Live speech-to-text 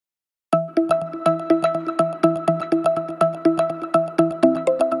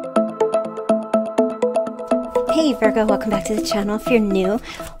Hey Virgo, welcome back to the channel. If you're new,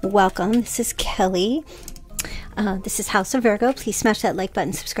 welcome. This is Kelly. This is House of Virgo. Please smash that like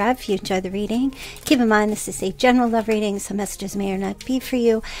button, subscribe if you enjoy the reading. Keep in mind this is a general love reading. Some messages may or not be for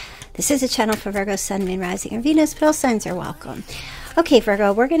you. This is a channel for Virgo, Sun, Moon, Rising, and Venus, but all signs are welcome. Okay,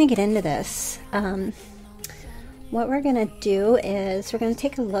 Virgo, we're going to get into this. What we're going to do is we're going to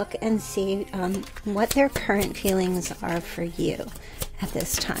take a look and see what their current feelings are for you at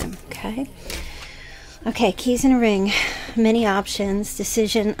this time, okay? Okay, keys in a ring, many options,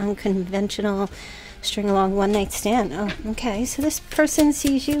 decision, unconventional, string along, one night stand. Oh, okay, so this person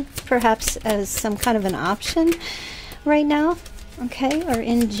sees you perhaps as some kind of an option right now, okay, or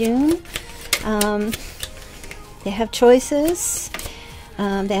in June. They have choices,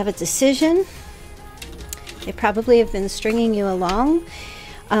 they have a decision, they probably have been stringing you along.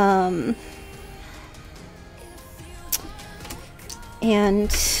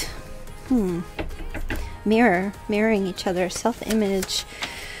 Mirroring each other, self-image,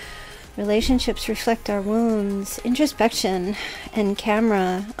 relationships reflect our wounds, introspection, and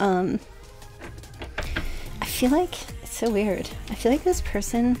camera. I feel like it's so weird. I feel like this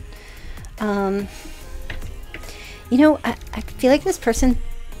person, you know, I feel like this person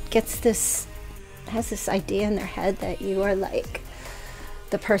has this idea in their head that you are like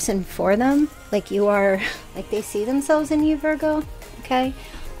the person for them, like you are, like they see themselves in you, Virgo. Okay.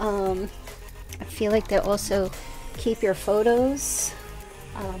 I feel like they also keep your photos,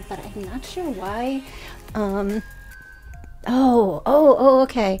 but I'm not sure why.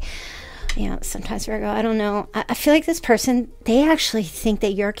 Okay. Yeah, sometimes Virgo, I don't know. I feel like this person, they actually think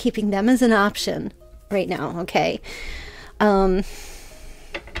that you're keeping them as an option right now, okay?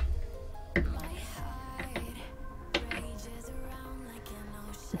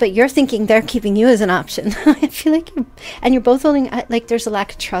 But you're thinking they're keeping you as an option. I feel like you're both holding, like there's a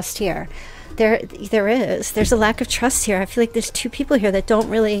lack of trust here. There's a lack of trust here. I feel like there's two people here that don't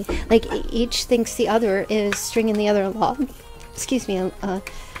really, like, each thinks the other is stringing the other along. Excuse me,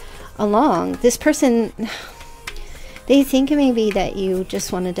 along. This person, they think maybe that you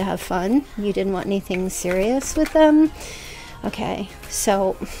just wanted to have fun. You didn't want anything serious with them. Okay,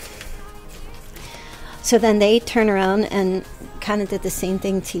 so then they turn around and kind of did the same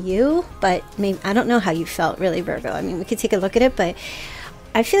thing to you, but maybe, I don't know how you felt really, Virgo. I mean, we could take a look at it, but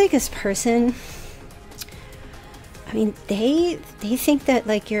I feel like this person, I mean, they think that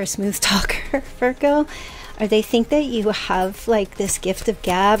like you're a smooth talker, Virgo, or they think that you have like this gift of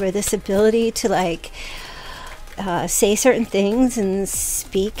gab or this ability to like say certain things and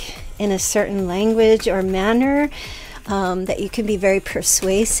speak in a certain language or manner, that you can be very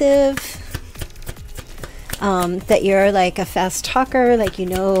persuasive, that you're like a fast talker, like, you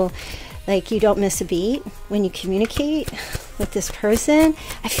know, like you don't miss a beat when you communicate with this person.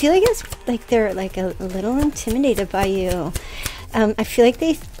 I feel like it's like they're like a little intimidated by you. I feel like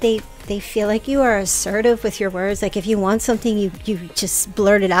they feel like you are assertive with your words. Like if you want something, you just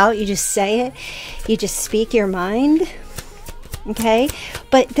blurt it out, you just say it, you just speak your mind, okay?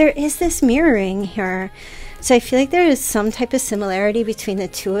 But there is this mirroring here, so I feel like there is some type of similarity between the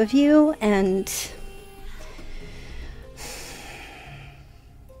two of you. And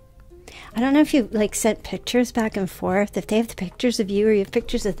I don't know if you like sent pictures back and forth, if they have the pictures of you or you have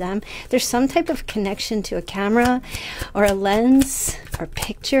pictures of them. There's some type of connection to a camera or a lens or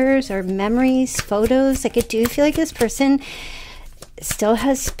pictures or memories, photos. Like I do feel like this person still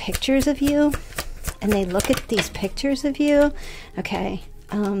has pictures of you and they look at these pictures of you. Okay.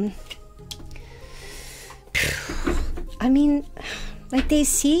 I mean, like they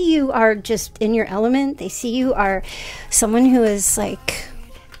see you are just in your element. They see you are someone who is like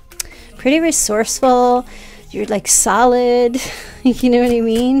pretty resourceful, you're like solid, you know what I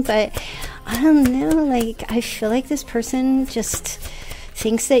mean? But I don't know, like I feel like this person just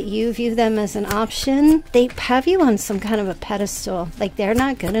thinks that you view them as an option. They have you on some kind of a pedestal, like they're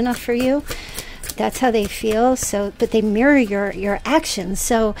not good enough for you. That's how they feel. So, but they mirror your actions.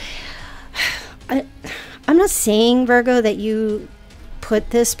 So I'm not saying, Virgo, that you put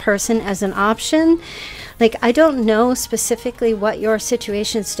this person as an option. Like, I don't know specifically what your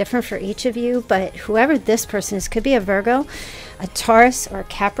situation is different for each of you, but whoever this person is, could be a Virgo, a Taurus, or a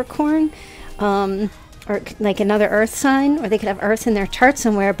Capricorn, or like another earth sign, or they could have earth in their chart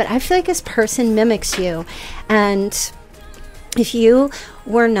somewhere. But I feel like this person mimics you. And if you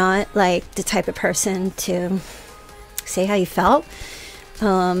were not like the type of person to say how you felt,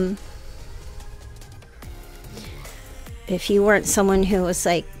 if you weren't someone who was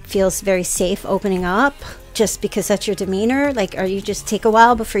like feels very safe opening up just because that's your demeanor, like, or you just take a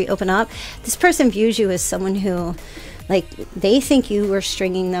while before you open up, this person views you as someone who, like, they think you were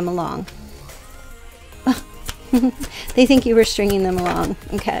stringing them along. They think you were stringing them along.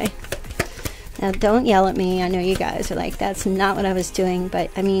 Okay. Now, don't yell at me. I know you guys are like, that's not what I was doing.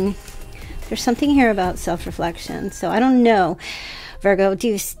 But, I mean, there's something here about self-reflection. So, I don't know. Virgo,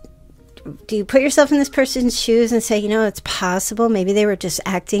 do you put yourself in this person's shoes and say, you know, it's possible maybe they were just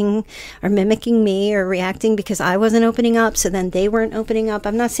acting or mimicking me or reacting because I wasn't opening up, so then they weren't opening up?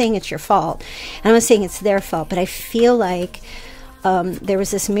 I'm not saying it's your fault. I'm not saying it's their fault, but I feel like there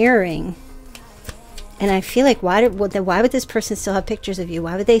was this mirroring. And I feel like, why would this person still have pictures of you?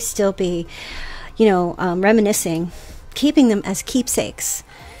 Why would they still be, you know, reminiscing, keeping them as keepsakes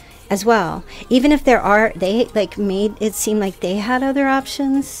as well? Even if they like made it seem like they had other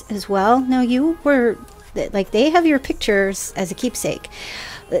options as well. No, you were, like, they have your pictures as a keepsake.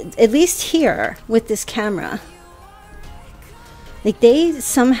 At least here with this camera. Like, they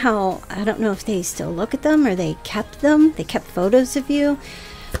somehow, I don't know if they still look at them or they kept them. They kept photos of you.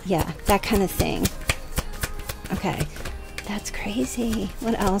 Yeah, that kind of thing. Okay, that's crazy.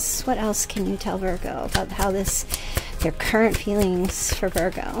 What else? What else can you tell Virgo about how their current feelings for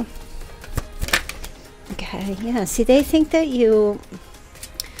Virgo? Okay, yeah. See, they think that you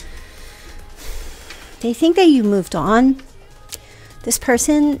moved on. This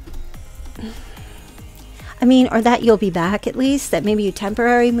person, I mean, or that you'll be back at least, that maybe you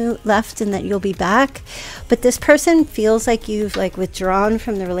temporarily left and that you'll be back. But this person feels like you've like withdrawn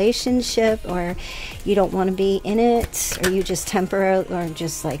from the relationship, or you don't want to be in it, or you just temporarily or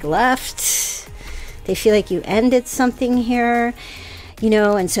just like left. They feel like you ended something here, you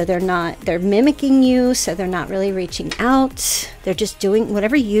know, and so they're mimicking you, so they're not really reaching out. They're just doing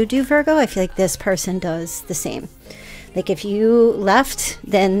whatever you do, Virgo. I feel like this person does the same. Like, if you left,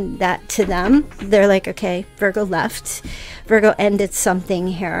 then that to them, they're like, okay, Virgo left. Virgo ended something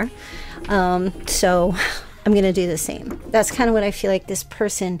here. So I'm going to do the same. That's kind of what I feel like this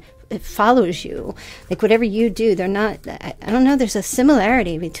person, it follows you. Like, whatever you do, they're not, I don't know, there's a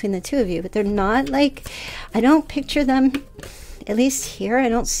similarity between the two of you, but they're not like, I don't picture them, at least here, I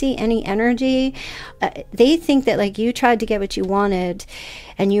don't see any energy. They think that, like, you tried to get what you wanted,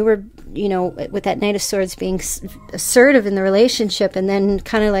 and you were, you know, with that Knight of Swords being assertive in the relationship, and then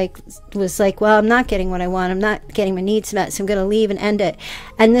kind of like was like, well, I'm not getting what I want. I'm not getting my needs met, so I'm going to leave and end it.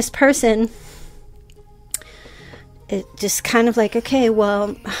 And this person, it just kind of like, okay,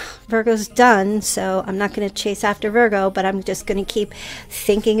 well, Virgo's done, so I'm not going to chase after Virgo, but I'm just going to keep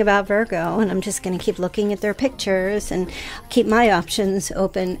thinking about Virgo, and I'm just going to keep looking at their pictures and keep my options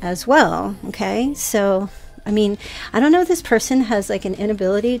open as well. Okay, so I mean, I don't know if this person has like an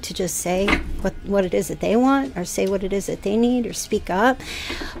inability to just say what it is that they want, or say what it is that they need, or speak up,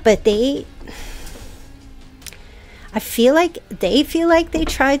 but I feel like they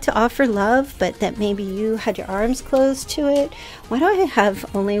tried to offer love, but that maybe you had your arms closed to it. Why do I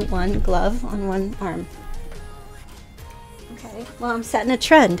have only one glove on one arm? Okay, well, I'm setting a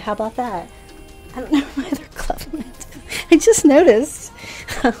trend. How about that? I don't know my other glove. I just noticed.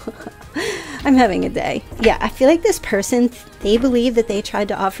 I'm having a day. Yeah, I feel like this person, they believe that they tried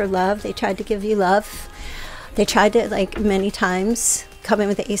to offer love. They tried to give you love. They tried to, like, many times come in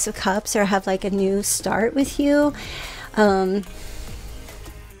with the Ace of Cups or have like a new start with you. And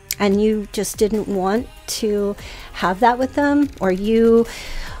you just didn't want to have that with them, or you,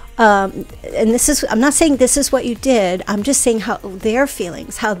 and this is, I'm not saying this is what you did. I'm just saying how their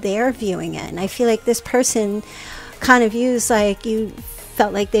feelings, how they're viewing it. And I feel like this person kind of views like you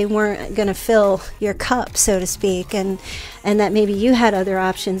felt like they weren't going to fill your cup, so to speak, and that maybe you had other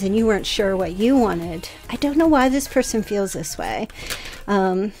options and you weren't sure what you wanted. I don't know why this person feels this way.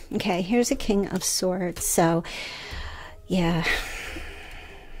 Okay, here's a King of Swords. So, yeah.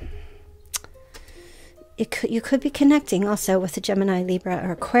 You could be connecting also with a Gemini, Libra,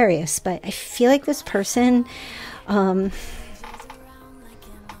 or Aquarius, but I feel like this person, like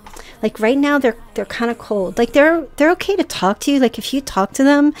right now they're kind of cold. Like they're okay to talk to you. Like if you talk to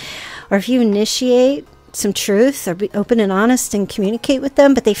them, or if you initiate some truth, or be open and honest and communicate with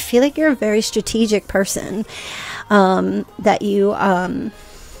them, but they feel like you're a very strategic person, that you,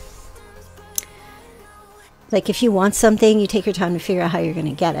 like if you want something, you take your time to figure out how you're going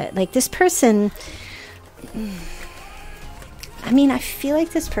to get it. Like this person, I mean, I feel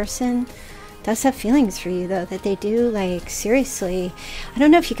like this person does have feelings for you, though, that they do, like, seriously. I don't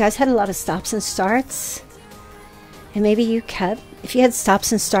know if you guys had a lot of stops and starts, and maybe you kept, if you had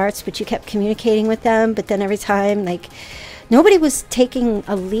stops and starts, but you kept communicating with them, but then every time, like, nobody was taking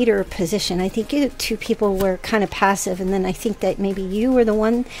a leader position. I think you two people were kind of passive, and then I think that maybe you were the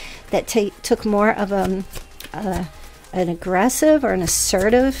one that took more of an aggressive or an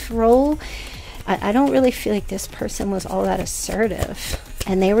assertive role. I don't really feel like this person was all that assertive.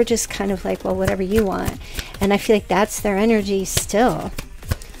 And they were just kind of like, well, whatever you want. And I feel like that's their energy still.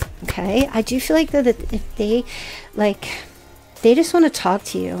 Okay. I do feel like though that if they they just want to talk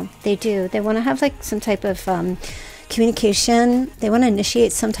to you. They do. They want to have like some type of communication. They want to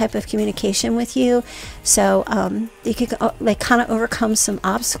initiate some type of communication with you. So you could like kind of overcome some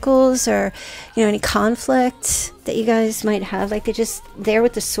obstacles or, you know, any conflict that you guys might have. Like they just, there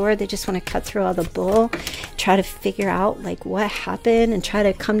with the sword, they just want to cut through all the bull, try to figure out like what happened and try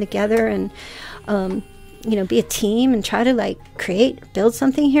to come together and, you know, be a team and try to like build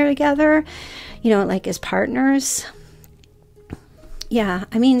something here together, you know, like as partners. Yeah,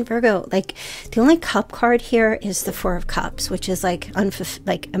 I mean, Virgo, like the only cup card here is the Four of Cups, which is like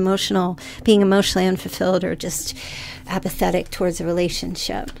emotional, being emotionally unfulfilled or just apathetic towards a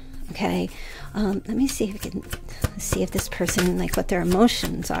relationship. Okay, let me see if we can see if this person, like what their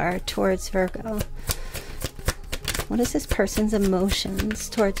emotions are towards Virgo. What is this person's emotions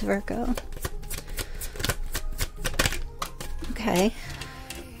towards Virgo? Okay.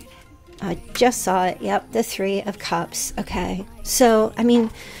 I just saw it. Yep, the Three of Cups. Okay. So, I mean,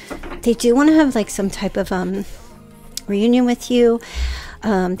 they do want to have like some type of reunion with you.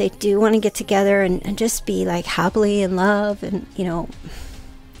 They do want to get together and just be like happily in love and, you know,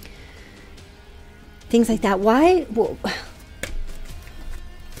 things like that. Why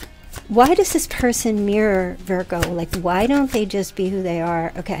does this person mirror Virgo? Like, why don't they just be who they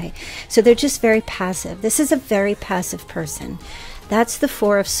are? Okay. So they're just very passive. This is a very passive person. That's the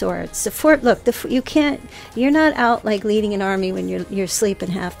Four of Swords. The four, look, you're not out like leading an army when you're sleeping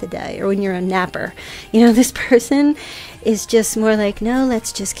half the day or when you're a napper. You know, this person is just more like, no,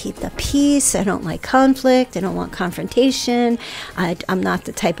 let's just keep the peace. I don't like conflict. I don't want confrontation. I'm not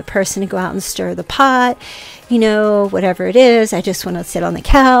the type of person to go out and stir the pot. You know, whatever it is, I just want to sit on the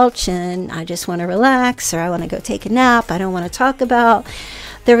couch and I just want to relax, or I want to go take a nap. I don't want to talk about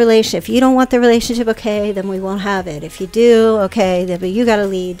the relationship. If you don't want the relationship, okay, then we won't have it. If you do, okay, then you got to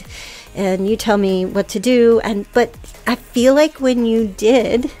lead and you tell me what to do. But I feel like when you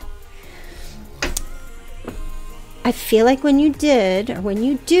did, or when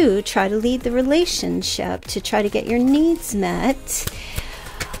you do try to lead the relationship to try to get your needs met,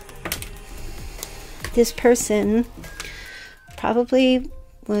 this person probably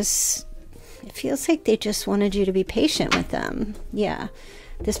was, it feels like they just wanted you to be patient with them. Yeah.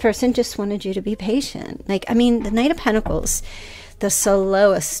 This person just wanted you to be patient. Like, I mean, the Knight of Pentacles, the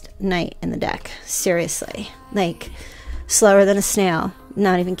slowest knight in the deck. Seriously. Like, slower than a snail.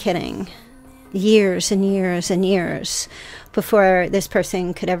 Not even kidding. Years and years and years before this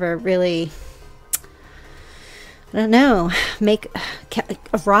person could ever really, I don't know,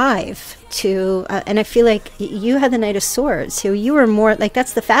 arrive to, and I feel like you had the Knight of Swords, so you were more, like,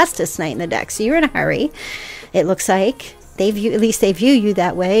 that's the fastest knight in the deck, so you're in a hurry, it looks like. At least they view you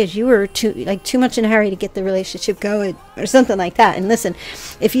that way, as you were too much in a hurry to get the relationship going or something like that. And listen,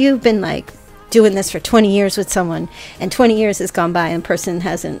 if you've been like doing this for 20 years with someone and 20 years has gone by and the person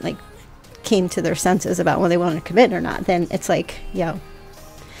hasn't like came to their senses about whether they want to commit or not, then it's like, yo,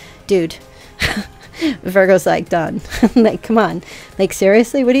 dude, Virgo's like done. Like, come on, like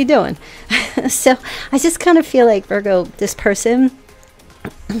seriously, what are you doing? So I just kind of feel like Virgo, this person,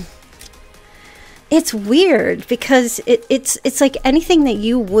 it's weird because it's like anything that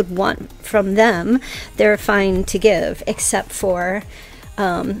you would want from them, they're fine to give, except for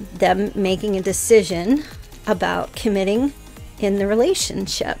them making a decision about committing in the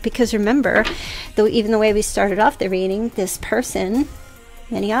relationship. Because remember, though, even the way we started off the reading, this person,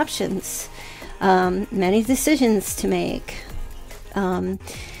 many options, many decisions to make,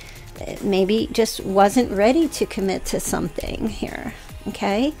 maybe just wasn't ready to commit to something here.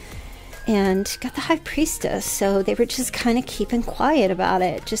 Okay. And got the High Priestess, so they were just kind of keeping quiet about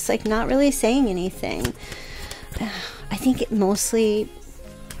it, just like not really saying anything. I think it mostly,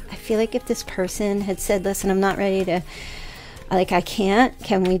 I feel like if this person had said, listen, I'm not ready to, like, I can't,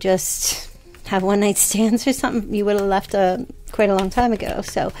 can we just have one night stands or something, you would have left quite a long time ago.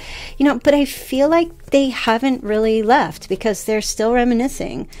 So, you know, but I feel like they haven't really left because they're still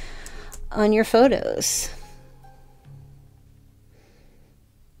reminiscing on your photos.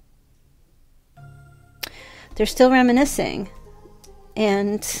 They're still reminiscing.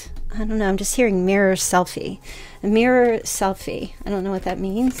 And I don't know, I'm just hearing mirror selfie. A mirror selfie. I don't know what that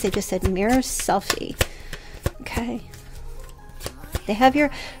means. They just said mirror selfie. Okay. They have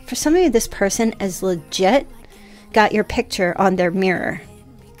your, for some of you, this person is legit got your picture on their mirror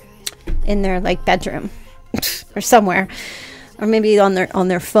in their like bedroom or somewhere, or maybe on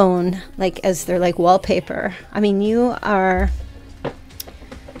their phone, like as their like wallpaper. I mean, you are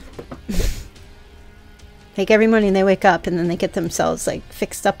Like every morning they wake up and then they get themselves like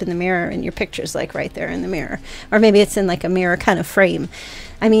fixed up in the mirror and your picture's like right there in the mirror. Or maybe it's in like a mirror kind of frame.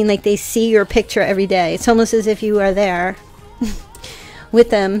 I mean, like they see your picture every day. It's almost as if you are there with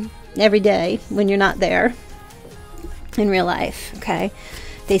them every day when you're not there in real life, okay?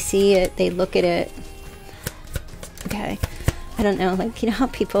 They see it, they look at it, okay? I don't know, like, you know how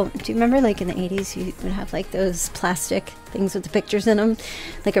people, do you remember like in the 80s you would have like those plastic things with the pictures in them?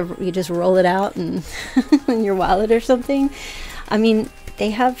 Like you just roll it out and in your wallet or something? I mean, they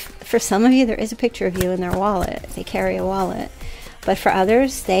have, for some of you, there is a picture of you in their wallet. They carry a wallet. But for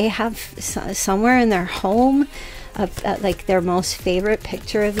others, they have somewhere in their home, like their most favorite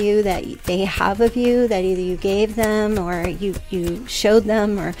picture of you that they have of you, that either you gave them or you showed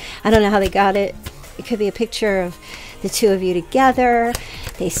them, or I don't know how they got it. It could be a picture of the two of you together.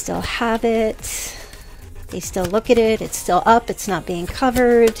 They still have it. They still look at it. It's still up. It's not being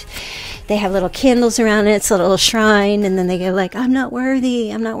covered. They have little candles around it. It's a little shrine. And then they go like, I'm not worthy.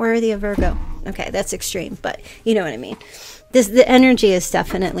 I'm not worthy of Virgo. Okay, that's extreme, but you know what I mean. The energy is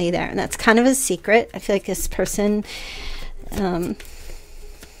definitely there. And that's kind of a secret. I feel like this person,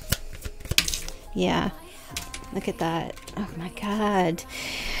 yeah, look at that. Oh my God.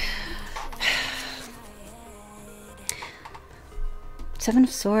 Seven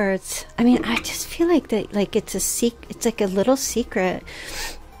of Swords. I mean, I just feel like that, like it's it's like a little secret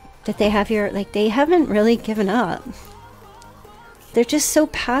that they have your, like they haven't really given up. They're just so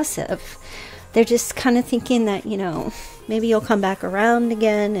passive. They're just kind of thinking that, you know, maybe you'll come back around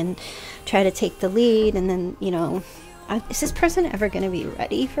again and try to take the lead, and then, you know, is this person ever going to be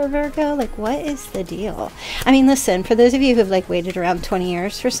ready for Virgo? Like, what is the deal? I mean, listen, for those of you who've like waited around 20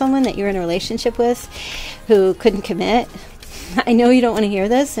 years for someone that you're in a relationship with who couldn't commit, I know you don't want to hear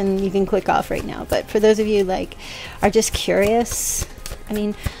this and you can click off right now, but for those of you like are just curious, I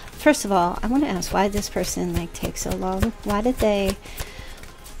mean, first of all, I want to ask, why did this person like take so long? Why did they,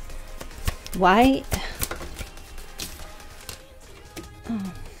 why,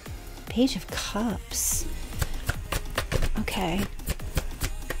 oh, Page of Cups. Okay.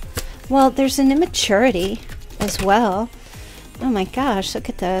 Well, there's an immaturity as well. Oh my gosh, look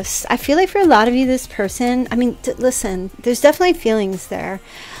at this. I feel like for a lot of you, this person, I mean, listen, there's definitely feelings there.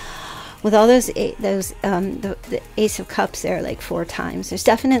 With all those, the Ace of Cups there, like 4 times. There's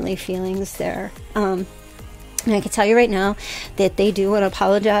definitely feelings there. And I can tell you right now that they do want to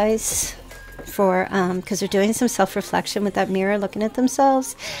apologize for, because they're doing some self-reflection with that mirror, looking at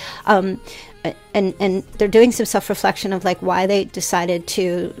themselves. And they're doing some self-reflection of like why they decided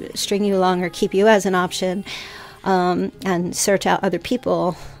to string you along or keep you as an option. And search out other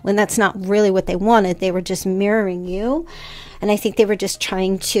people when that's not really what they wanted. They were just mirroring you. And I think they were just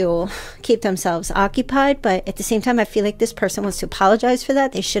trying to keep themselves occupied. But at the same time, I feel like this person wants to apologize for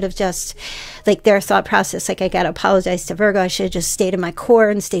that. They should have just, like their thought process, like I got to apologize to Virgo. I should have just stayed in my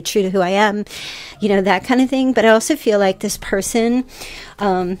core and stayed true to who I am. You know, that kind of thing. But I also feel like this person,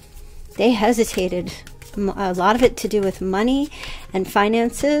 they hesitated. A lot of it to do with money and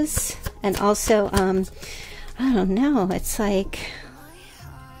finances. And also, I don't know. It's like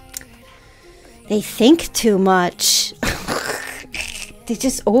they think too much. They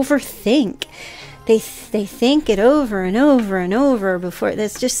just overthink. They think it over and over and over before.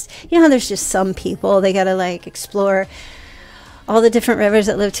 There's just, you know, there's just some people, they got to like explore all the different rivers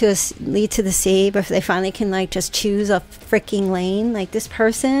that lead to the sea before they finally can like just choose a freaking lane. Like this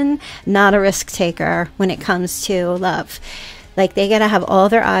person, not a risk taker when it comes to love. Like they got to have all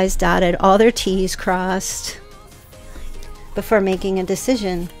their I's dotted, all their T's crossed before making a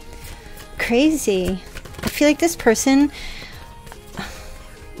decision. Crazy. I feel like this person,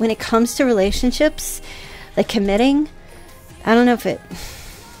 when it comes to relationships, like committing, I don't know if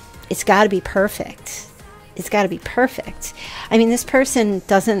it's got to be perfect. It's got to be perfect. I mean, this person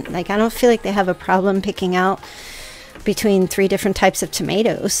doesn't, like, I don't feel like they have a problem picking out between 3 different types of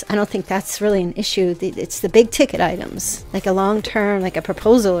tomatoes. I don't think that's really an issue. It's the big ticket items, like a long-term, like a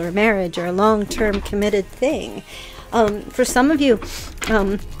proposal or a marriage or a long-term committed thing. For some of you,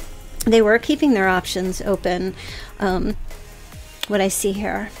 they were keeping their options open, what I see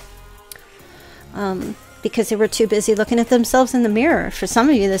here, because they were too busy looking at themselves in the mirror. For some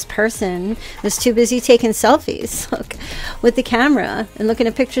of you, this person was too busy taking selfies with the camera and looking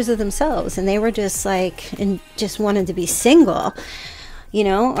at pictures of themselves, and they were just like, and just wanted to be single, you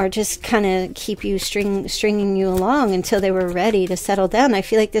know, or just kind of keep you stringing you along until they were ready to settle down. I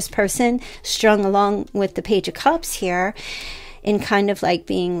feel like this person strung along with the Page of Cups here in kind of like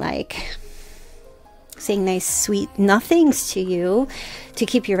being like saying nice sweet nothings to you to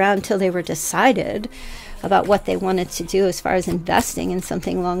keep you around until they were decided about what they wanted to do as far as investing in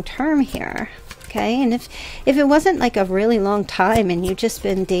something long term here. Okay, and if it wasn't like a really long time and you've just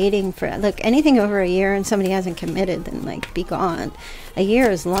been dating for, look, anything over a year and somebody hasn't committed, then like be gone. A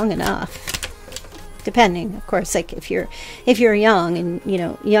year is long enough. Depending, of course, like if you're young and, you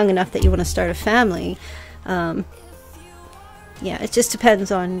know, young enough that you want to start a family, yeah, it just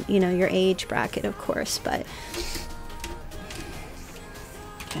depends on, you know, your age bracket, of course. But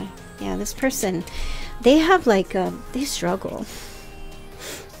okay, yeah, this person, they have like they struggle.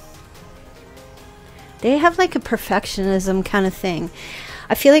 They have like a perfectionism kind of thing.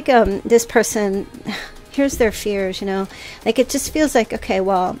 I feel like this person, here's their fears, you know, like it just feels like, okay,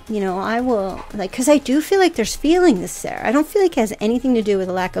 well, you know, I will, like, because I do feel like there's feelings there. I don't feel like it has anything to do with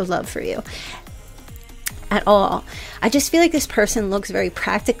a lack of love for you at all. I just feel like this person looks very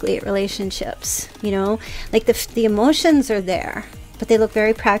practically at relationships, you know, like the emotions are there, but they look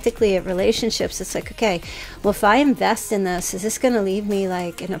very practically at relationships. It's like, okay, well, if I invest in this, is this going to leave me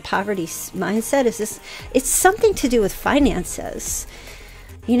like in a poverty mindset? Is this, it's something to do with finances.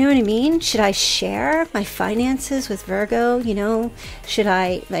 You know what I mean? Should I share my finances with Virgo? You know, should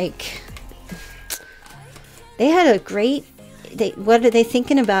I, like, they had a great, what are they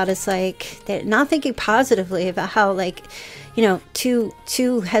thinking about is like, they're not thinking positively about how, like, you know,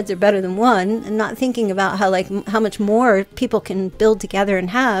 two heads are better than one, and not thinking about how, like, how much more people can build together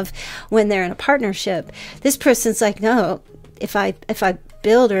and have when they're in a partnership. This person's like, no, if I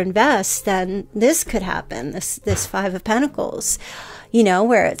build or invest, then this could happen, this Five of Pentacles, you know,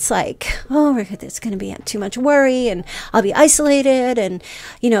 where it's like, oh, it's going to be too much worry and I'll be isolated, and,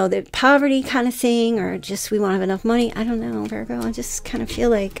 you know, the poverty kind of thing, or just we won't have enough money. I don't know, Virgo. I just kind of feel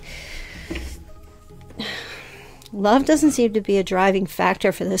like love doesn't seem to be a driving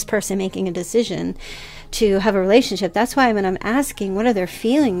factor for this person making a decision to have a relationship. That's why when I'm asking, what are their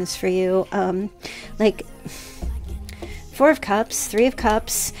feelings for you? Like Four of Cups, Three of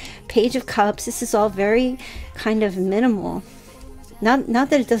Cups, Page of Cups. This is all very kind of minimal. Not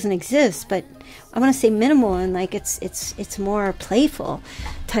that it doesn't exist, but I want to say minimal, and like it's more playful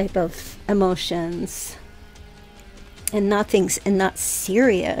type of emotions, and not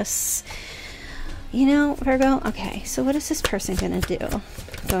serious. You know, Virgo? Okay, so what is this person going to do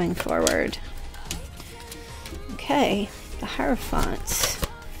going forward? Okay, the Hierophant.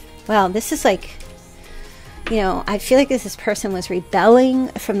 Wow, this is like, you know, I feel like this person was rebelling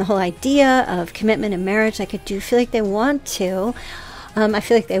from the whole idea of commitment and marriage. Like, I do feel like they want to. I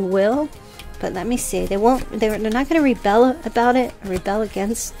feel like they will. But let me see. They won't. They're not going to rebel about it, or rebel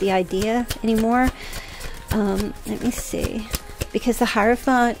against the idea anymore. Let me see. Because the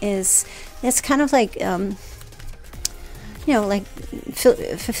Hierophant is, it's kind of like, you know, like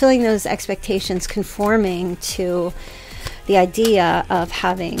fulfilling those expectations, conforming to the idea of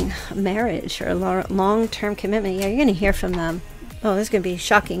having a marriage or a long-term commitment. Yeah, you're going to hear from them. Oh, this is going to be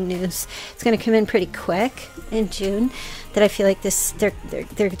shocking news. It's going to come in pretty quick in June. That I feel like this,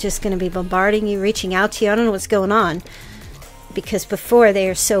 they're just going to be bombarding you, reaching out to you. I don't know what's going on, because before they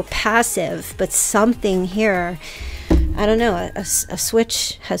are so passive, but something here, I don't know, a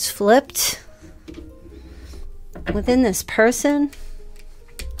switch has flipped within this person.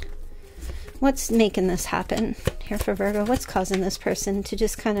 What's making this happen here for Virgo? What's causing this person to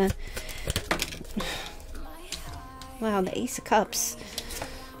just kind of, wow, the Ace of Cups.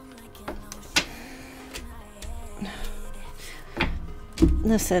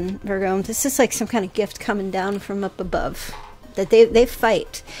 Listen, Virgo, this is like some kind of gift coming down from up above. That they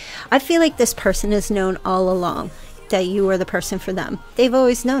fight. I feel like this person has known all along that you are the person for them. They've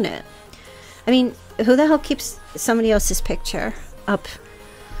always known it. I mean, who the hell keeps somebody else's picture up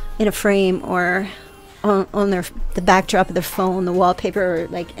in a frame or on the backdrop of their phone, the wallpaper, or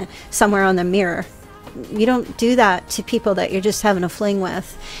like somewhere on the mirror? You don't do that to people that you're just having a fling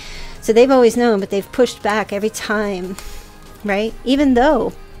with. So they've always known, but they've pushed back every time. Right? Even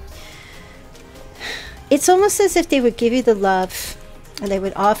though it's almost as if they would give you the love, or they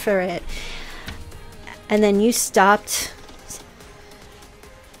would offer it, and then you stopped.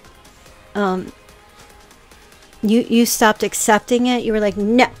 You stopped accepting it. You were like,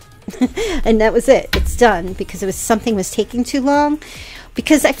 no, and that was it. It's done, because it was something was taking too long.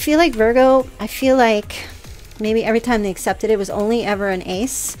 Because I feel like Virgo, I feel like maybe every time they accepted it was only ever an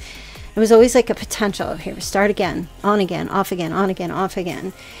ace. It was always like a potential of, here, start again, on again, off again, on again, off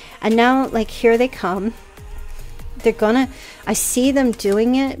again. And now, like, here they come. They're gonna, I see them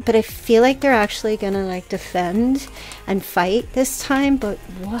doing it, but I feel like they're actually gonna, like, defend and fight this time. But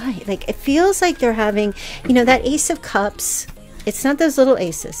why? Like, it feels like they're having, you know, that Ace of Cups. It's not those little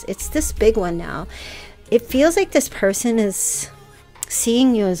aces. It's this big one now. It feels like this person is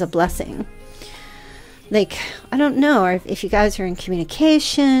seeing you as a blessing. like, I don't know, or if you guys are in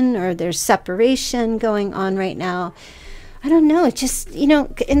communication or there's separation going on right now. I don't know. It just, you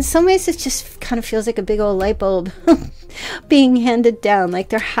know, in some ways it just kind of feels like a big old light bulb being handed down. Like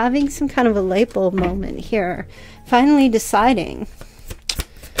they're having some kind of a light bulb moment here. Finally deciding.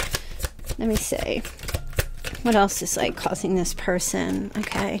 Let me see. What else is like causing this person?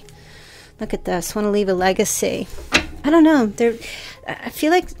 Okay. Look at this. Want to leave a legacy. I don't know. I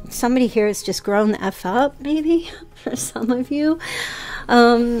feel like somebody here has just grown the F up, maybe, for some of you.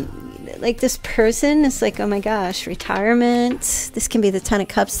 Like this person is like, oh my gosh, retirement. This can be the Ten of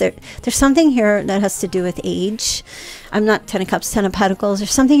Cups. There's something here that has to do with age. I'm not Ten of Cups, Ten of Pentacles.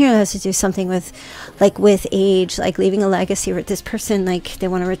 There's something here that has to do something with age, like leaving a legacy with this person. Like they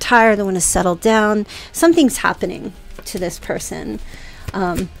want to retire, they want to settle down. Something's happening to this person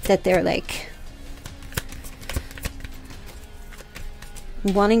that they're like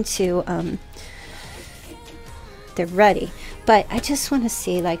wanting to, they're ready. But I just want to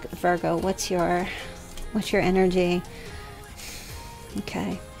see, like, Virgo, what's your energy?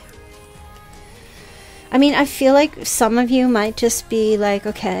 Okay. I mean, I feel like some of you might just be like,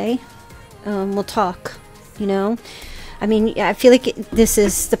 okay, we'll talk, you know? I mean, I feel like this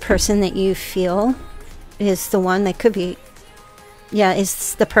is the person that you feel is the one that could be, yeah,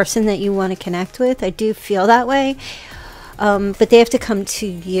 is the person that you want to connect with. I do feel that way. But they have to come to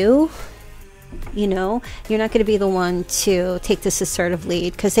you. You know, you're not going to be the one to take this assertive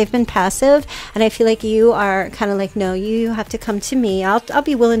lead because they've been passive, and I feel like you are kind of like, no, you have to come to me. I'll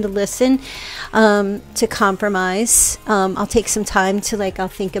be willing to listen, to compromise. I'll take some time to, like, I'll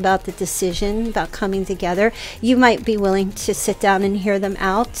think about the decision about coming together. You might be willing to sit down and hear them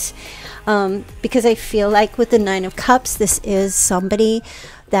out, because I feel like with the Nine of Cups, this is somebody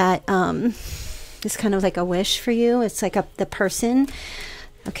that is kind of like a wish for you. It's like the person,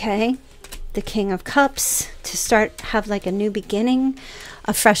 okay? The King of Cups, to have like a new beginning,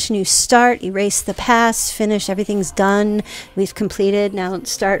 a fresh new start, erase the past, finish, everything's done, we've completed, now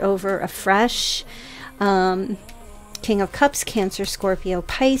let's start over afresh. King of Cups, Cancer, Scorpio,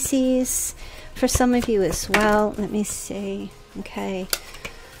 Pisces, for some of you as well. Let me see. Okay.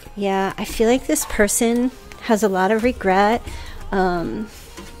 Yeah, I feel like this person has a lot of regret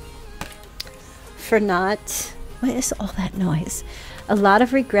for not, what is all that noise? A lot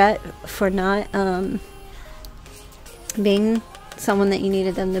of regret for not being someone that you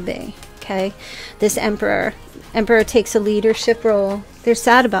needed them to be. Okay, this Emperor takes a leadership role. They're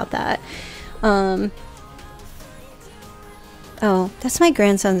sad about that. Oh, that's my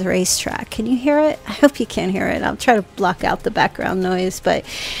grandson's racetrack. Can you hear it? I hope you can't hear it. I'll try to block out the background noise, but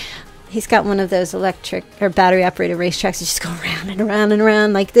he's got one of those electric or battery operated racetracks that just go around and around and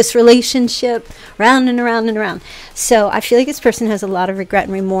around, like this relationship, round and around and around. So I feel like this person has a lot of regret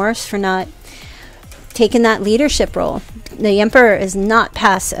and remorse for not taking that leadership role. The Emperor is not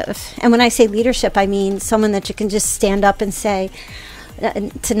passive. And when I say leadership, I mean someone that you can just stand up and say,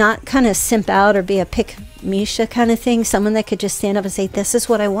 to not kind of simp out or be a pick-Misha kind of thing. Someone that could just stand up and say, this is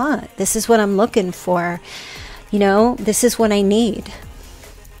what I want. This is what I'm looking for. You know, this is what I need.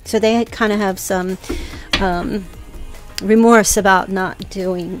 So they kind of have some remorse about not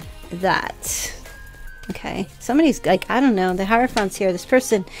doing that. Okay. Somebody's like, I don't know, the Hierophant's here. This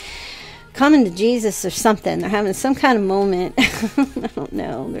person coming to Jesus or something. They're having some kind of moment. I don't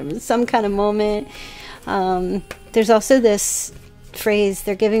know. There was some kind of moment. There's also this phrase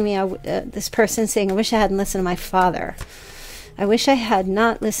they're giving me, this person saying, I wish I hadn't listened to my father. I wish I had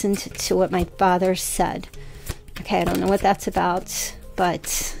not listened to what my father said. Okay, I don't know what that's about.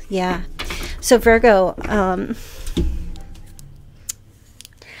 But yeah, so Virgo,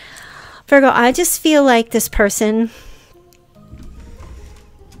 I just feel like this person,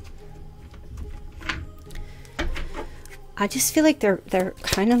 I just feel like they're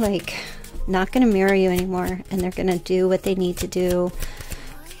kind of like not going to marry you anymore, and they're going to do what they need to do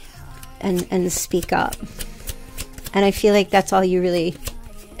and speak up. And I feel like that's all you really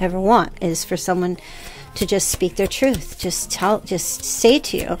ever want, is for someone to just speak their truth. Just say it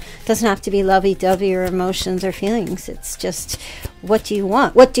to you. It doesn't have to be lovey-dovey or emotions or feelings. It's just, what do you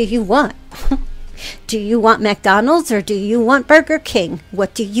want? What do you want? Do you want McDonald's or do you want Burger King?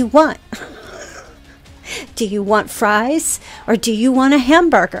 What do you want? Do you want fries or do you want a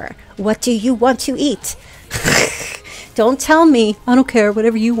hamburger? What do you want to eat? Don't tell me, I don't care,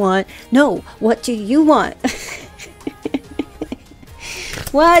 whatever you want. No, what do you want?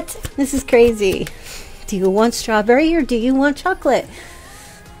 What? This is crazy. Do you want strawberry or do you want chocolate?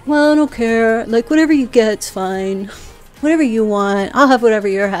 Well, I don't care. Like, whatever you get, it's fine. Whatever you want. I'll have whatever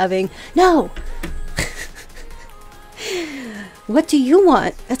you're having. No. What do you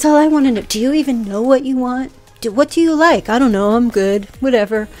want? That's all I want to know. Do you even know what you want? What do you like? I don't know. I'm good.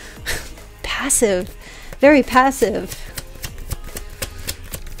 Whatever. Passive. Very passive.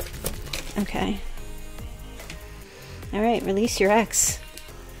 Okay. All right. Release your ex.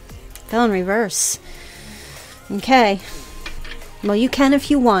 Fell in reverse. Okay. Well, you can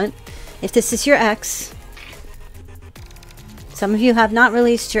if you want. If this is your ex. Some of you have not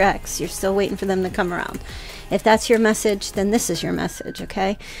released your ex. You're still waiting for them to come around. If that's your message, then this is your message,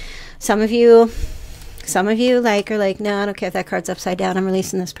 okay? Some of you like are like, no, I don't care if that card's upside down. I'm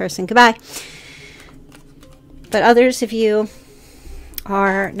releasing this person. Goodbye. But others of you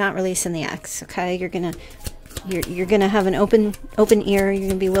are not releasing the ex, okay? You're gonna have an open ear. You're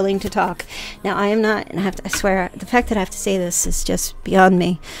gonna be willing to talk. Now, I am not, and I swear, the fact that I have to say this is just beyond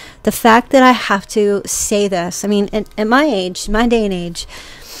me. The fact that I have to say this, I mean, at my age, my day and age,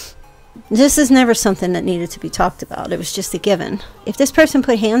 this is never something that needed to be talked about. It was just a given. If this person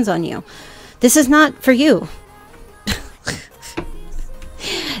put hands on you, this is not for you.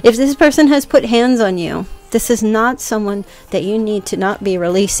 If this person has put hands on you, this is not someone that you need to not be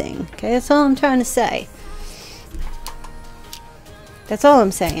releasing. Okay, that's all I'm trying to say. That's all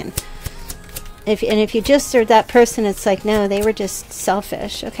I'm saying. If you just are that person, it's like, no, they were just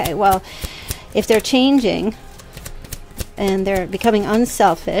selfish. Okay, well, if they're changing and they're becoming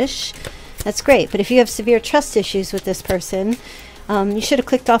unselfish, that's great. But if you have severe trust issues with this person, you should have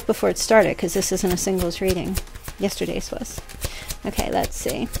clicked off before it started, because this isn't a singles reading. Yesterday's was. Okay, let's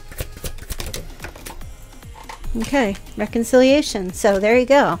see. Okay, reconciliation. So there you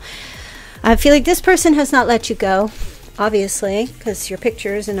go. I feel like this person has not let you go, obviously, because your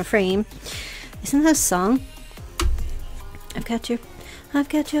picture is in a frame. Isn't that a song? I've got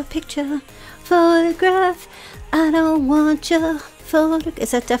your picture, photograph. I don't want your photograph.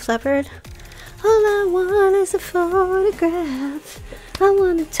 Is that Def Leppard? All I want is a photograph. I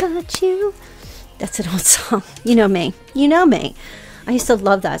want to touch you. That's an old song. You know me. You know me. I used to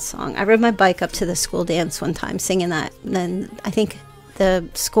love that song. I rode my bike up to the school dance one time singing that. And then I think the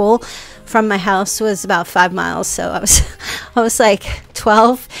school from my house was about 5 miles. So I was like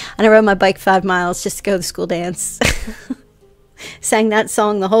 12, and I rode my bike 5 miles just to go to the school dance. Sang that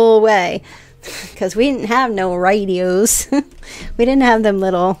song the whole way. Because we didn't have no radios. We didn't have them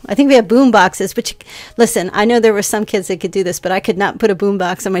little. I think we had boom boxes. But listen, I know there were some kids that could do this, but I could not put a boom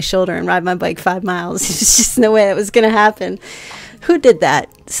box on my shoulder and ride my bike 5 miles. There's just no way that was going to happen. Who did that?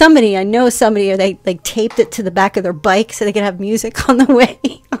 Somebody, I know somebody, or they like taped it to the back of their bike so they could have music on the way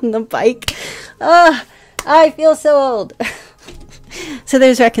on the bike. Oh, I feel so old. So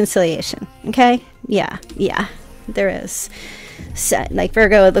there's reconciliation. Okay? Yeah, there is. So, like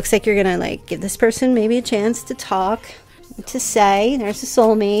Virgo, it looks like you're gonna like give this person maybe a chance to talk, to say there's a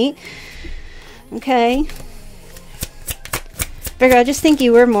soulmate. Okay, Virgo, I just think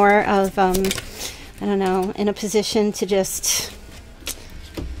you were more of I don't know, in a position to just,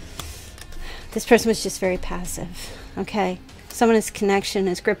 this person was just very passive. Okay, someone's connection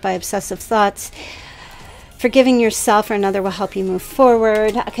is gripped by obsessive thoughts. Forgiving yourself or another will help you move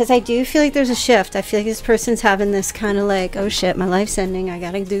forward, because I do feel like there's a shift. I feel like this person's having this kind of like, oh shit, my life's ending, I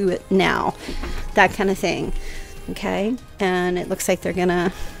gotta do it now, that kind of thing. Okay, and it looks like they're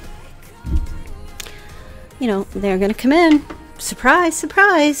gonna, you know, they're gonna come in, surprise,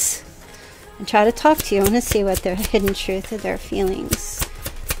 surprise, and try to talk to you. I want to see what their hidden truth of their feelings,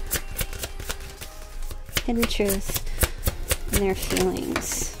 hidden truth in their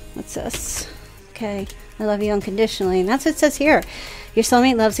feelings. What's this? Okay, I love you unconditionally. And that's what it says here. Your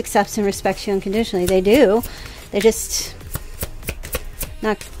soulmate loves, accepts, and respects you unconditionally. They do. They just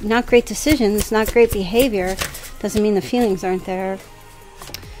not great decisions, not great behavior. Doesn't mean the feelings aren't there.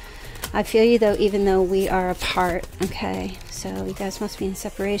 I feel you though, even though we are apart. Okay, so you guys must be in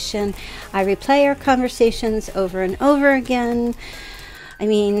separation. I replay our conversations over and over again. I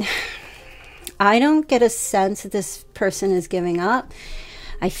mean, I don't get a sense that this person is giving up.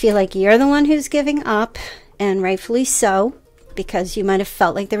 I feel like you're the one who's giving up, and rightfully so, because you might have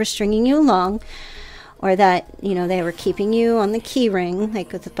felt like they were stringing you along, or that, you know, they were keeping you on the key ring,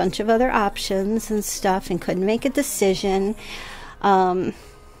 like with a bunch of other options and stuff, and couldn't make a decision.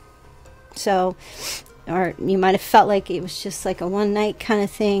 So, or you might have felt like it was just like a one night kind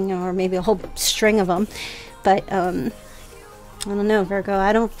of thing, or maybe a whole string of them. But, I don't know,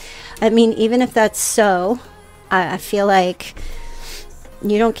 Virgo, I mean, even if that's so, I feel like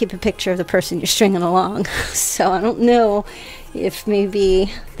you don't keep a picture of the person you're stringing along. So I don't know if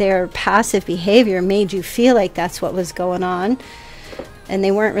maybe their passive behavior made you feel like that's what was going on, and they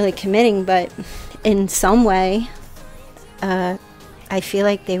weren't really committing, but in some way, I I feel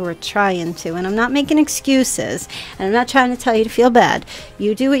like they were trying to, and I'm not making excuses, and I'm not trying to tell you to feel bad.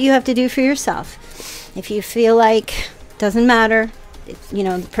 You do what you have to do for yourself. If you feel like doesn't matter, you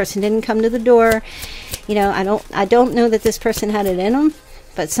know, the person didn't come to the door, you know, I don't know that this person had it in them,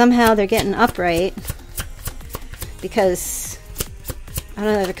 but somehow they're getting upright because, I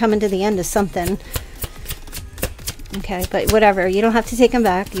don't know, they're coming to the end of something. Okay, but whatever. You don't have to take them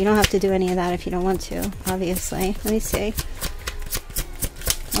back. You don't have to do any of that if you don't want to, obviously. Let me see.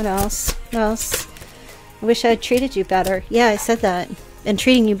 What else? What else? I wish I had treated you better. Yeah, I said that. And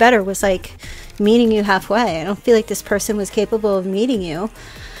treating you better was like meeting you halfway. I don't feel like this person was capable of meeting you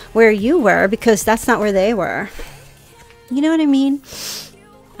where you were, because that's not where they were. You know what I mean?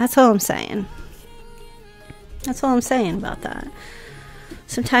 That's all I'm saying. That's all I'm saying about that.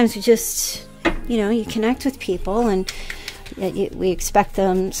 Sometimes we just, you know, you connect with people and we expect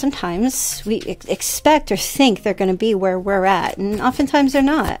them, sometimes we expect or think they're going to be where we're at, and oftentimes they're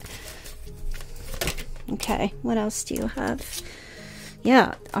not. Okay, what else do you have?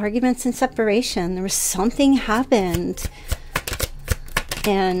 Yeah, arguments and separation. There was something happened,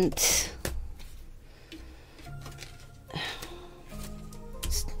 and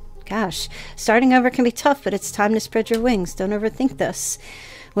gosh, starting over can be tough, but it's time to spread your wings. Don't overthink this.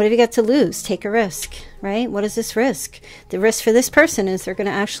 What have you got to lose? Take a risk, right? What is this risk? The risk for this person is they're going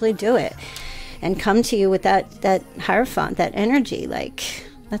to actually do it and come to you with that Hierophant, that energy, like,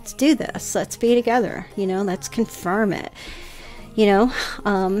 let's do this. Let's be together. You know, let's confirm it. You know,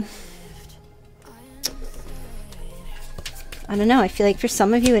 I don't know. I feel like for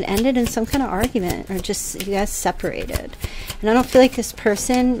some of you it ended in some kind of argument, or just you guys separated. And I don't feel like this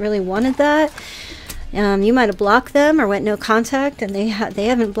person really wanted that. You might have blocked them or went no contact, and they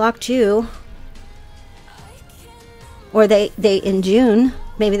haven't blocked you. Or they in June,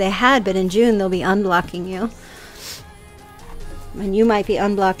 maybe they had, but in June they'll be unblocking you. And you might be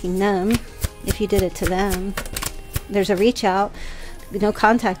unblocking them if you did it to them. There's a reach out, no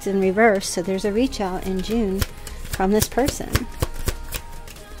contact in reverse, so there's a reach out in June from this person.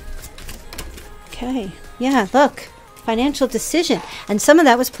 Okay, yeah, look. Financial decision. And some of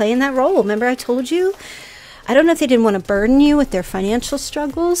that was playing that role. Remember I told you? I don't know if they didn't want to burden you with their financial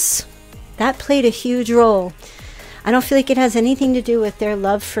struggles. That played a huge role. I don't feel like it has anything to do with their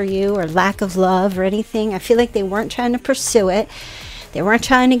love for you or lack of love or anything. I feel like they weren't trying to pursue it. They weren't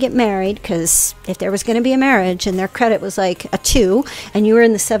trying to get married, because if there was going to be a marriage and their credit was like a 2 and you were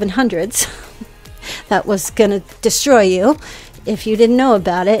in the 700s, that was going to destroy you. If you didn't know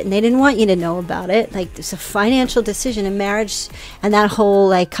about it, and they didn't want you to know about it. Like, there's a financial decision in marriage, and that whole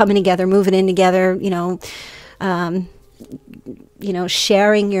like coming together, moving in together, you know,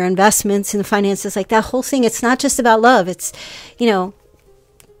 sharing your investments and the finances, like that whole thing. It's not just about love. It's, you know,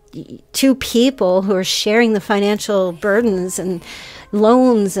 two people who are sharing the financial burdens and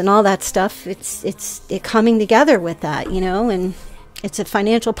loans and all that stuff. It's coming together with that, you know, and it's a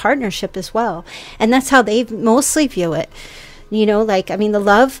financial partnership as well. And that's how they mostly view it. You know, like, I mean, the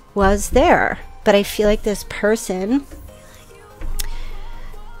love was there, but I feel like this person,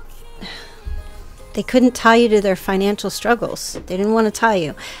 they couldn't tie you to their financial struggles. They didn't want to tie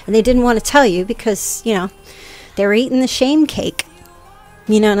you. And they didn't want to tell you because, you know, they were eating the shame cake.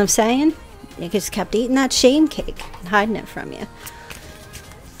 You know what I'm saying? They just kept eating that shame cake and hiding it from you.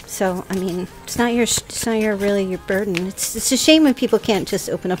 So, I mean, it's not really your burden. It's a shame when people can't just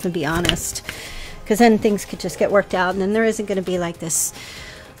open up and be honest. Because then things could just get worked out, and then there isn't going to be like this.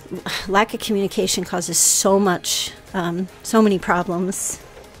 Lack of communication causes so many problems.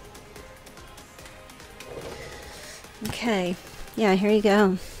 Okay, yeah, here you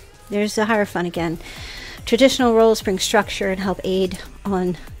go. There's the Hierophant again. Traditional roles bring structure and help aid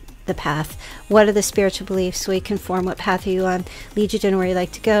on the path. What are the spiritual beliefs? We conform. What path are you on? Lead you to where you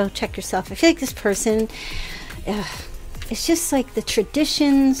like to go. Check yourself. I feel like this person... it's just like the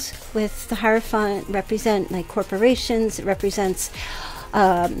traditions with the Hierophant represent like corporations. It represents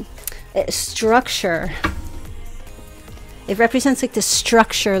structure. It represents like the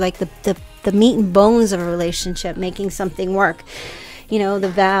structure, like the meat and bones of a relationship, making something work. You know, the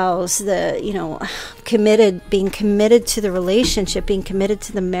vows, being committed to the relationship, being committed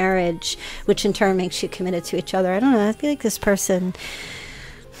to the marriage, which in turn makes you committed to each other. I don't know. I feel like this person,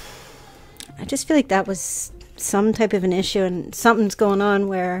 I just feel like that was some type of an issue, and something's going on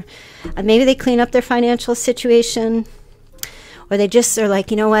where maybe they clean up their financial situation, or they just are like,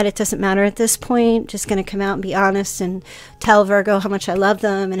 you know what, it doesn't matter at this point, just going to come out and be honest and tell Virgo how much I love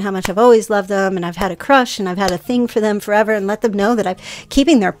them and how much I've always loved them, and I've had a crush and I've had a thing for them forever, and let them know that I'm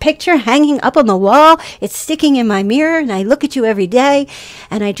keeping their picture hanging up on the wall. It's sticking in my mirror, and I look at you every day,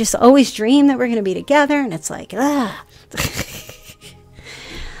 and I just always dream that we're going to be together, and it's like,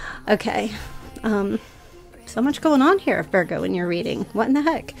 Okay. So much going on here, Virgo, in your reading. What in the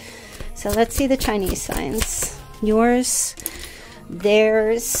heck? So let's see the Chinese signs. Yours,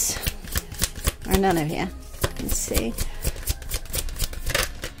 theirs, or none of you. Let's see.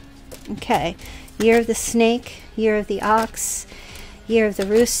 Okay. Year of the snake, year of the ox, year of the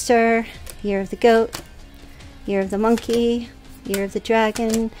rooster, year of the goat, year of the monkey, year of the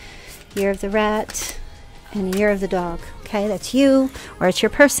dragon, year of the rat, and year of the dog. Okay, that's you, or it's your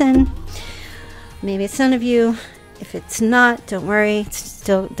person. Maybe it's none of you. If it's not, don't worry. It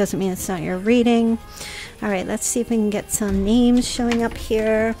still doesn't mean it's not your reading. All right, let's see if we can get some names showing up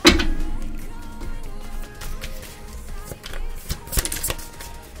here.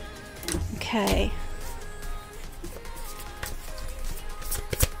 Okay.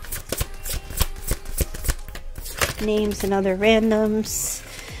 Names and other randoms.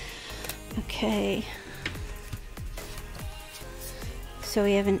 Okay. So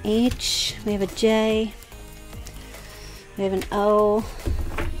we have an H, we have a J, we have an O,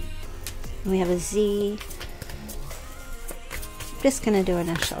 we have a Z. I'm just going to do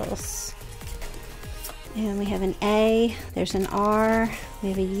initials. And we have an A, there's an R, we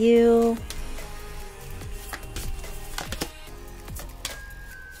have a U.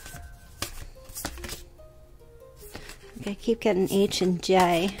 Okay, keep getting H and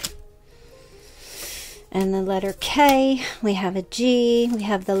J. And the letter K, we have a G, we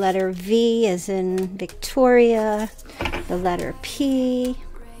have the letter V as in Victoria, the letter P.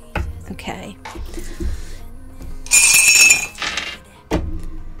 Okay.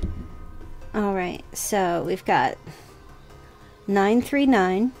 All right, so we've got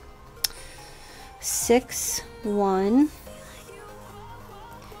 939, 61,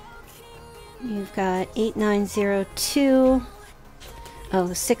 you've got 8902,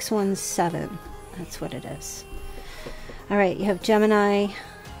 oh, 617. That's what it is. All right, you have Gemini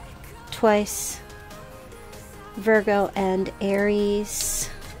twice, Virgo and Aries,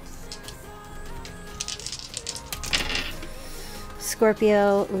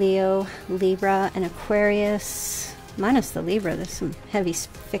 Scorpio, Leo, Libra, and Aquarius. Minus the Libra, there's some heavy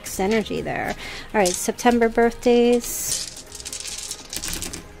fixed energy there. All right, September birthdays.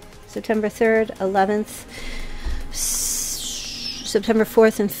 September 3rd, 11th, September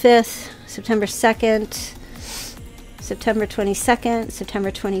 4th and 5th, September 2nd, September 22nd,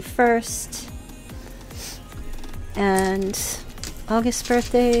 September 21st, and August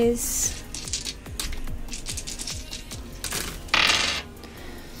birthdays.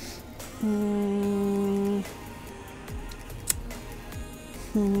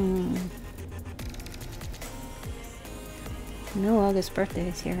 No August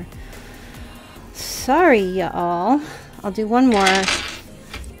birthdays here. Sorry, y'all. I'll do one more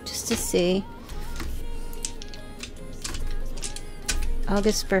just to see.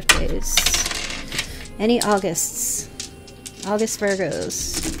 August birthdays. Any Augusts? August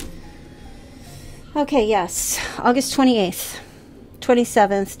Virgos. Okay, yes. August 28th,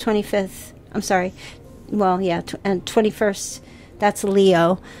 27th, 25th. I'm sorry. Well, yeah, and 21st. That's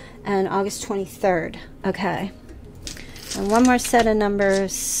Leo. And August 23rd. Okay. And one more set of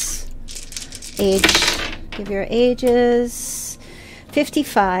numbers. Age. Give your ages.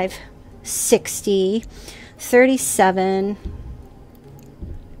 55, 60, 37,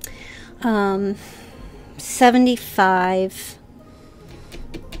 75.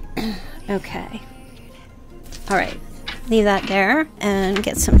 Okay. All right. Leave that there and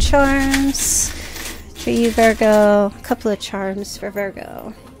get some charms for you, Virgo. A couple of charms for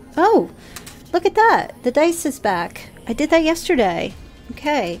Virgo. Oh, look at that. The dice is back. I did that yesterday.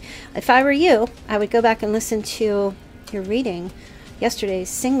 Okay. If I were you, I would go back and listen to your reading, yesterday's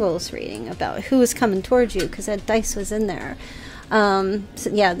singles reading about who was coming towards you, because that dice was in there. So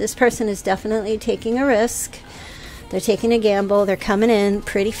yeah, this person is definitely taking a risk. They're taking a gamble. They're coming in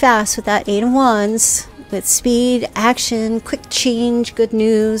pretty fast with that 8 of Wands, with speed, action, quick change, good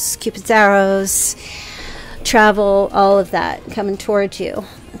news, Cupid's arrows, travel, all of that coming towards you.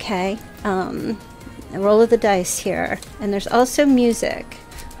 Okay. A roll of the dice here. And there's also music,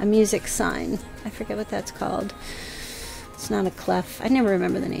 a music sign. I forget what that's called. It's not a clef. I never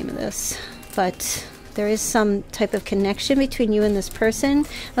remember the name of this. But there is some type of connection between you and this person.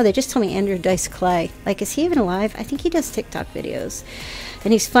 Oh, they just told me Andrew Dice Clay. Like, is he even alive? I think he does TikTok videos.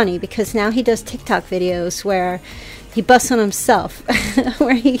 And he's funny because now he does TikTok videos where he busts on himself.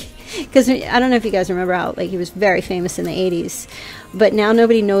 Where he, because I don't know if you guys remember how, like, he was very famous in the 80s. But now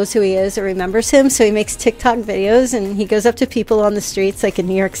nobody knows who he is or remembers him. So he makes TikTok videos and he goes up to people on the streets, like in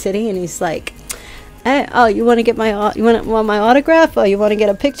New York City, and he's like, oh, you want to get my, want my autograph? Oh, you want to get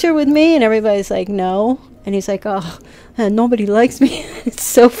a picture with me? And everybody's like, no. And he's like, oh, nobody likes me. It's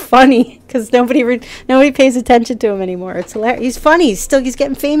so funny because nobody pays attention to him anymore. It's hilarious. He's funny. He's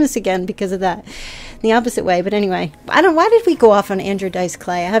getting famous again because of that. The opposite way. But anyway, why did we go off on Andrew Dice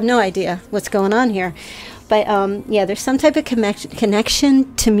Clay? I have no idea what's going on here. But yeah, there's some type of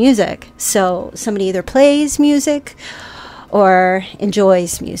connection to music. So somebody either plays music or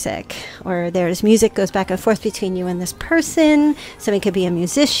enjoys music, or there's music goes back and forth between you and this person. Somebody could be a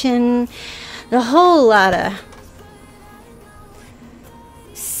musician. A whole lot of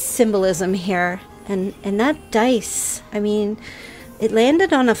symbolism here. And that dice, I mean, it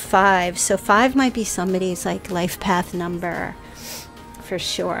landed on a 5. So 5 might be somebody's like life path number for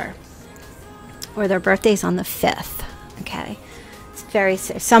sure. Or their birthday's on the 5th. Okay.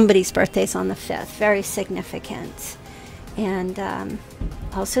 It's somebody's birthday's on the 5th. Very significant. And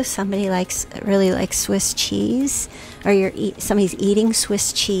also somebody really likes Swiss cheese. Or somebody's eating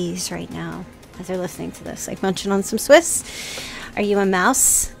Swiss cheese right now as they're listening to this, like munching on some Swiss. Are you a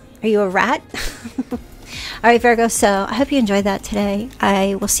mouse? Are you a rat? All right, Virgo, so I hope you enjoyed that today.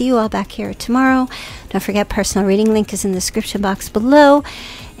 I will see you all back here tomorrow. Don't forget, personal reading link is in the description box below.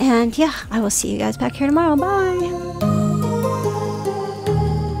 And yeah, I will see you guys back here tomorrow. Bye.